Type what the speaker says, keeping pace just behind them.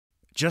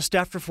Just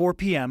after 4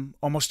 p.m.,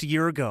 almost a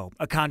year ago,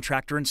 a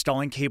contractor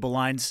installing cable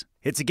lines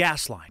hits a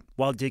gas line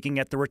while digging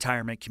at the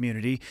retirement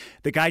community.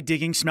 The guy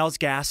digging smells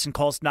gas and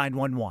calls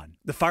 911.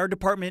 The fire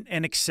department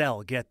and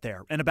Excel get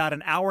there, and about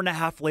an hour and a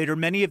half later,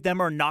 many of them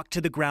are knocked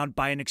to the ground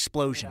by an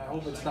explosion. I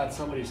hope it's not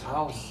somebody's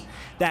house.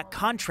 That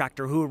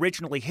contractor who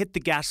originally hit the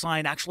gas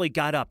line actually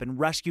got up and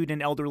rescued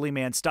an elderly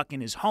man stuck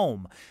in his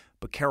home,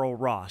 but Carol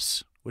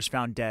Ross was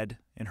found dead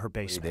in her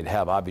basement.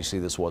 Obviously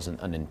this wasn't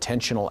an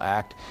intentional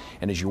act,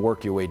 and as you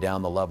work your way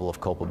down the level of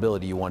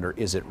culpability, you wonder,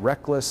 is it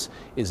reckless,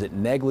 is it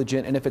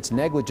negligent, and if it's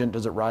negligent,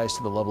 does it rise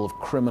to the level of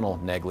criminal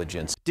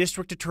negligence?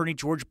 District Attorney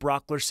George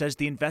Brockler says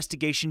the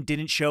investigation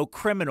didn't show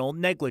criminal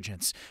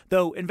negligence,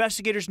 though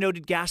investigators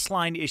noted gas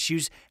line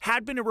issues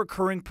had been a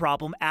recurring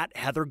problem at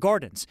Heather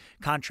Gardens.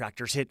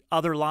 Contractors hit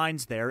other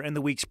lines there in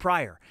the weeks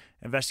prior.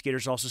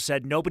 Investigators also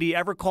said nobody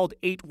ever called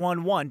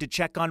 811 to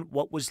check on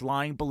what was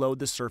lying below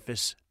the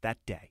surface that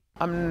day.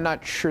 I'm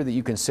not sure that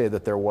you can say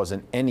that there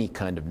wasn't any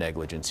kind of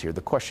negligence here.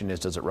 The question is,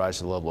 does it rise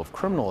to the level of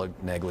criminal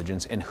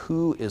negligence, and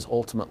who is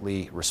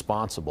ultimately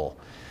responsible?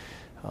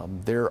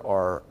 There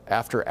are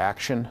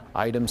after-action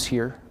items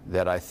here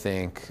that I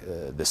think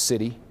the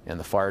city and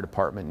the fire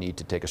department need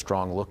to take a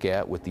strong look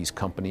at with these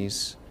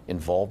companies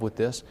involved with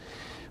this.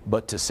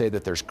 But to say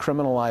that there's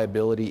criminal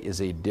liability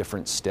is a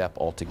different step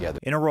altogether.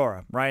 In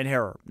Aurora, Ryan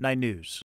Harrer, 9 News.